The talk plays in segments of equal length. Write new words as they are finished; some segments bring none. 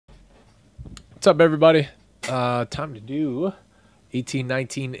What's up, everybody? Time to do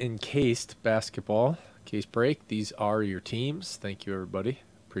 18-19 encased basketball case break. These are your teams. Thank you, everybody.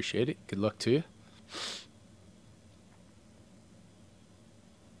 Appreciate it. Good luck to you.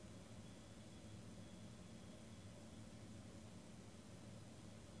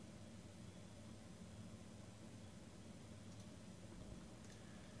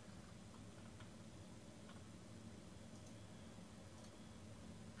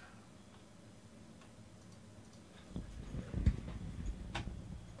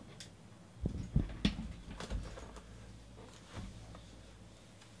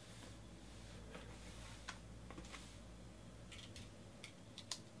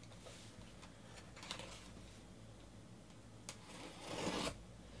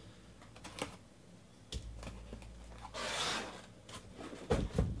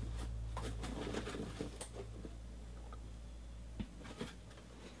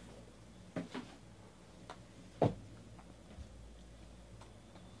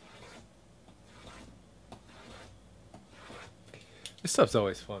 This stuff's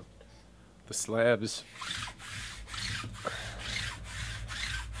always fun. The slabs.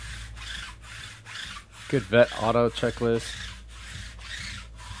 Good vet auto checklist.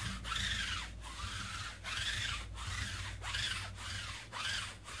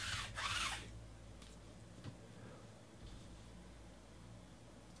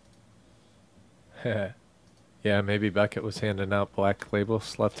 Yeah, maybe Beckett was handing out black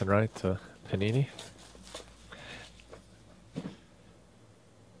labels left and right to Panini.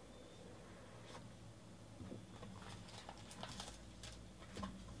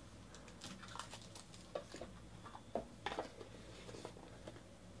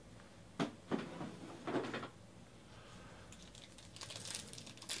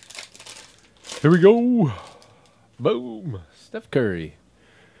 Here we go. Boom. Steph Curry.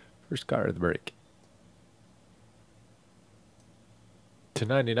 First card of the break.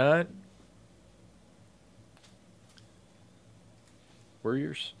 /99.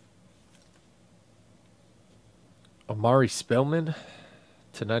 Warriors. Omari Spellman.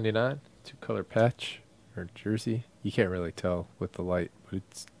 /99. Two-color patch or jersey. You can't really tell with the light, but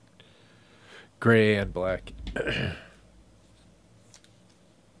it's gray and black.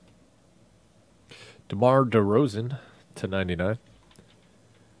 DeMar DeRozan /99.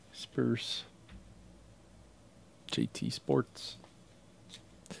 Spurs. JT Sports.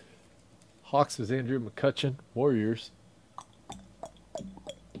 Hawks is Andrew McCutchen. Warriors.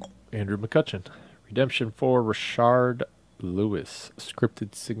 Andrew McCutchen. Redemption for Rashard Lewis.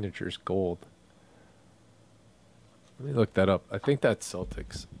 Scripted signatures gold. Let me look that up. I think that's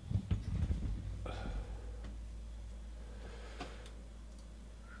Celtics.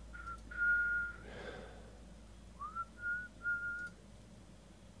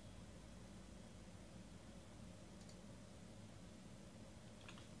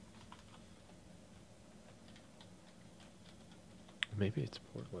 Maybe it's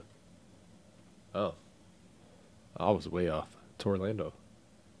Portland. Oh. I was way off. It's Orlando.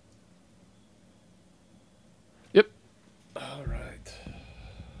 Yep. All right.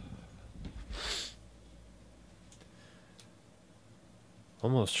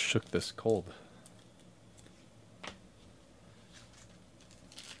 Almost shook this cold.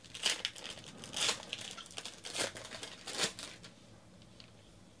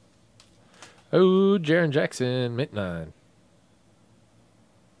 Oh, Jaren Jackson, mint 9.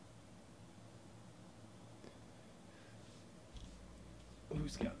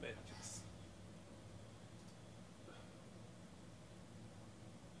 Who's got Memphis?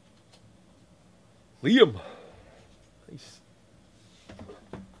 Liam. Nice.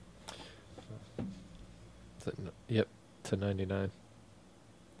 Yep, /99.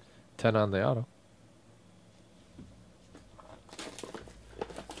 10 on the auto.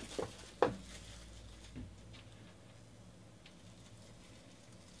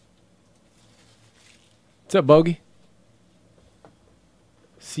 What's up, Bogey?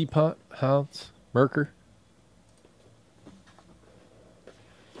 Seapot, Hounds, Merker.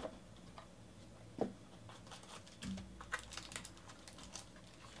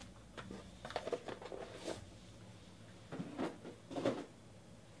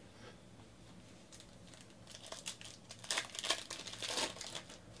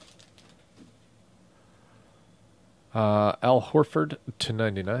 Al Horford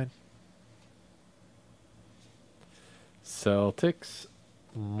 /99. Celtics.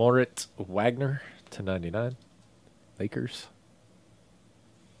 Moritz Wagner /99. Lakers.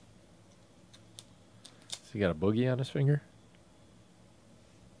 So he got a boogie on his finger?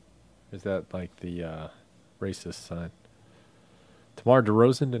 Is that like the racist sign? DeMar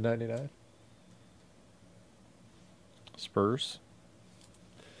DeRozan /99. Spurs.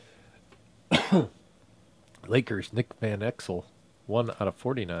 Lakers, Nick Van Exel,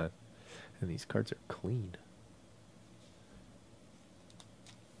 1/49. And these cards are clean.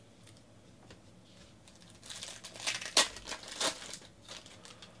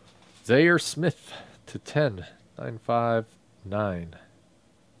 Zaire Smith /10, 959.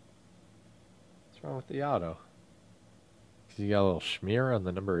 What's wrong with the auto? Because you got a little schmear on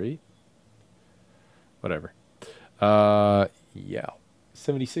the number 8? Whatever. Yeah.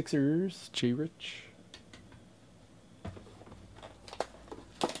 76ers, J. Rich.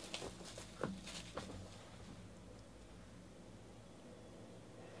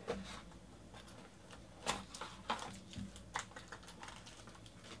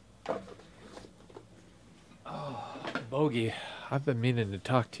 Bogey, I've been meaning to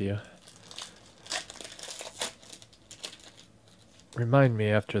talk to you. Remind me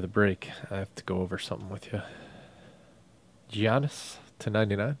after the break. I have to go over something with you. Giannis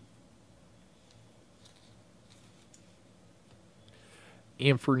 /99.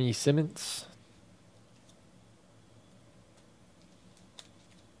 Anthony Simmons.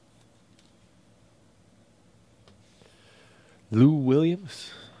 Lou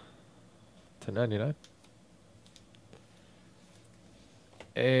Williams /99.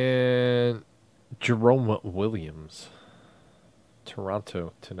 And Jerome Williams,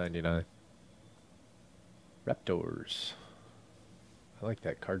 Toronto /99. Raptors. I like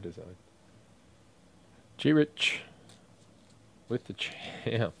that card design. J. Rich with the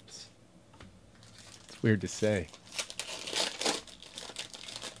champs. It's weird to say.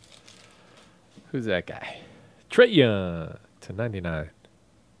 Who's that guy? Trae Young /99.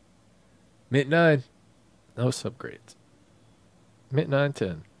 Mint 9. No subgrades. Mint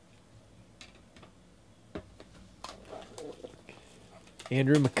 9/10.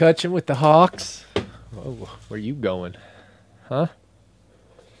 Andrew McCutcheon with the Hawks. Oh, where you going? Huh?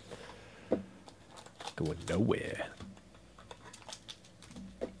 Going nowhere.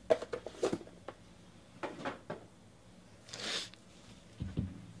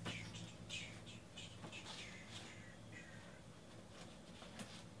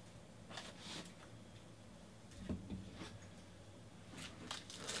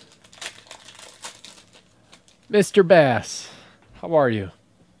 Mr. Bass, how are you?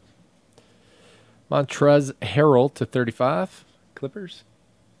 Montrezl Harrell /35, Clippers.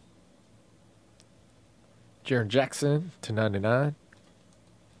 Jaren Jackson /99,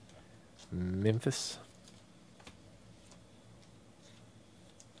 Memphis.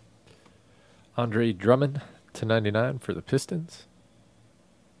 Andre Drummond /99 for the Pistons.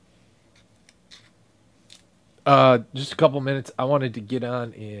 Just a couple minutes. I wanted to get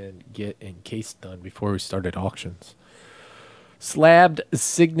on and get Encased done before we started auctions. Slabbed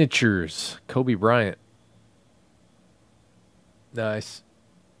signatures. Kobe Bryant. Nice.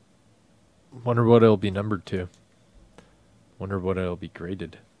 Wonder what it'll be numbered to. Wonder what it'll be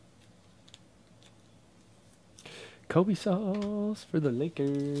graded. Kobe sauce for the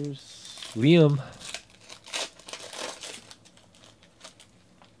Lakers. Liam.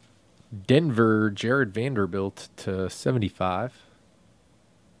 Denver, Jared Vanderbilt /75.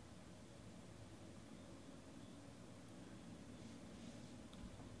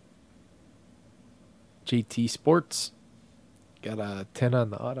 JT Sports. Got a 10 on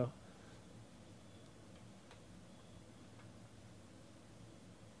the auto.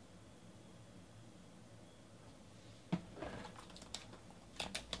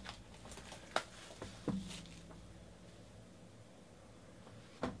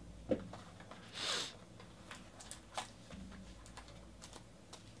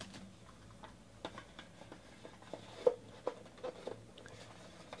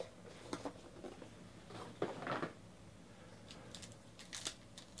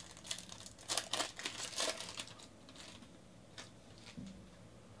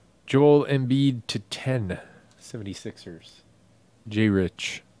 Joel Embiid /10, 76ers. J.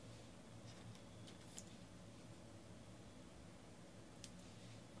 Rich.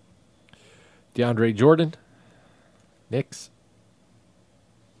 DeAndre Jordan, Knicks.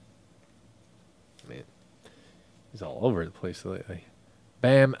 Man, he's all over the place lately.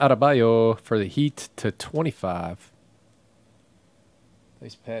 Bam Adebayo for the Heat /25.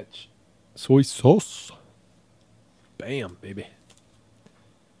 Nice patch. Soy sauce. Bam, baby.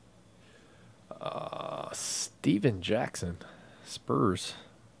 Steven Jackson, Spurs,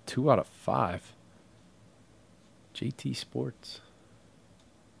 2/5. JT Sports.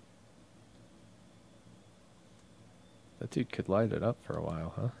 That dude could light it up for a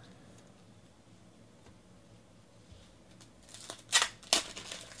while, huh?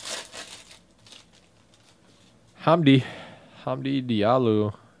 Hamdi. Hamdi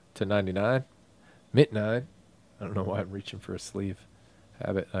Diallo to 99. Mint 9. I don't know why I'm reaching for a sleeve.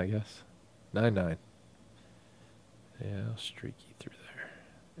 Habit, I guess. 99. Yeah, streaky through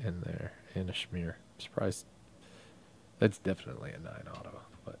there. And there. And a Schmear. Surprised. That's definitely a 9 auto.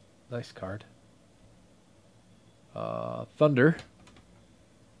 But nice card. Thunder.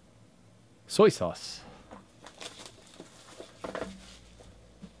 Soy sauce.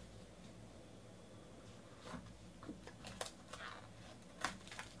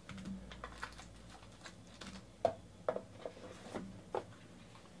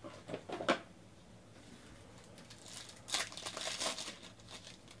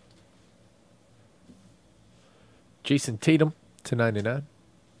 Jason Tatum to 99.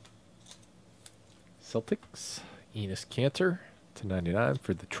 Celtics. Enos Kanter to 99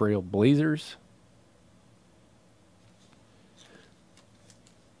 for the Trail Blazers.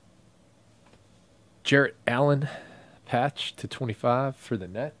 Jarrett Allen patch to 25 for the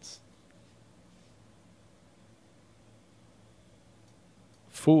Nets.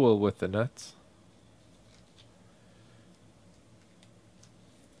 Fool with the Nets.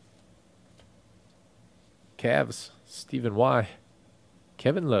 Cavs, Stephen Y.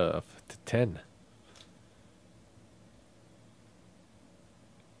 Kevin Love to 10.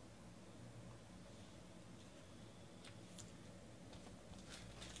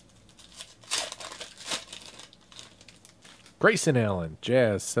 Grayson Allen,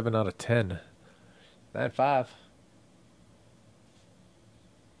 Jazz, 7 out of 10. 9-5.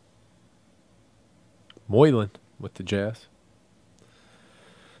 Moylan with the Jazz.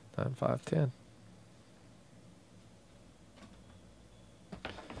 9-5-10.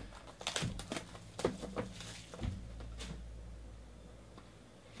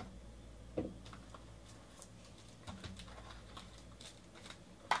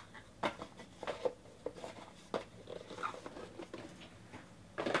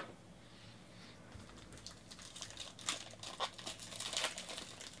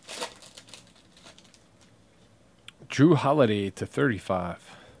 Drew Holiday to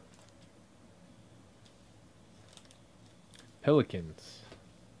 35. Pelicans.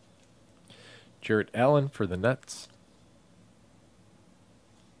 Jarrett Allen for the Nets.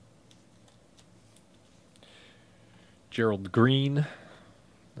 Gerald Green.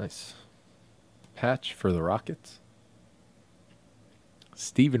 Nice patch for the Rockets.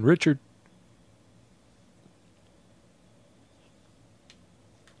 Steven Richard.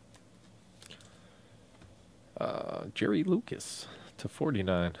 Jerry Lucas to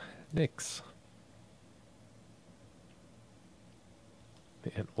 49. Knicks.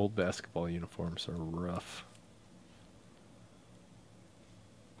 Man, old basketball uniforms are rough.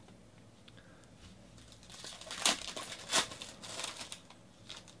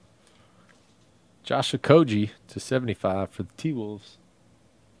 Josh Okogie to 75 for the T-Wolves.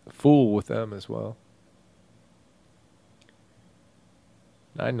 Fool with them as well.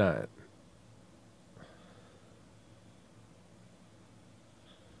 99.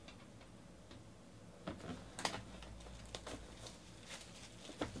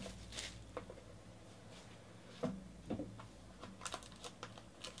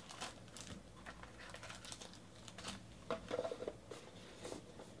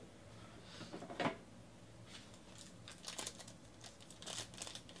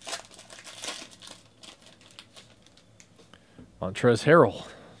 Montrezl Harrell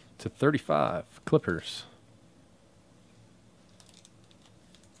to 35. Clippers.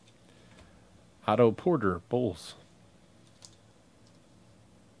 Otto Porter, Bulls.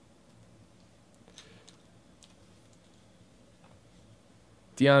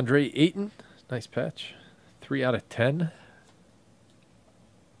 DeAndre Ayton, nice patch. 3 out of 10.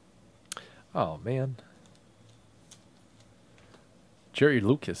 Oh, man. Jerry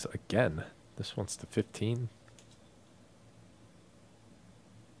Lucas again. This one's to 15.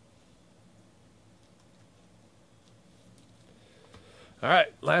 All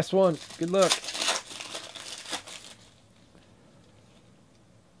right, last one. Good luck.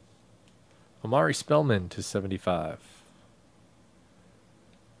 Omari Spellman to 75.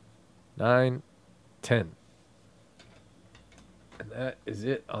 9, 10. And that is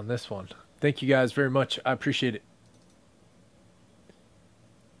it on this one. Thank you guys very much. I appreciate it.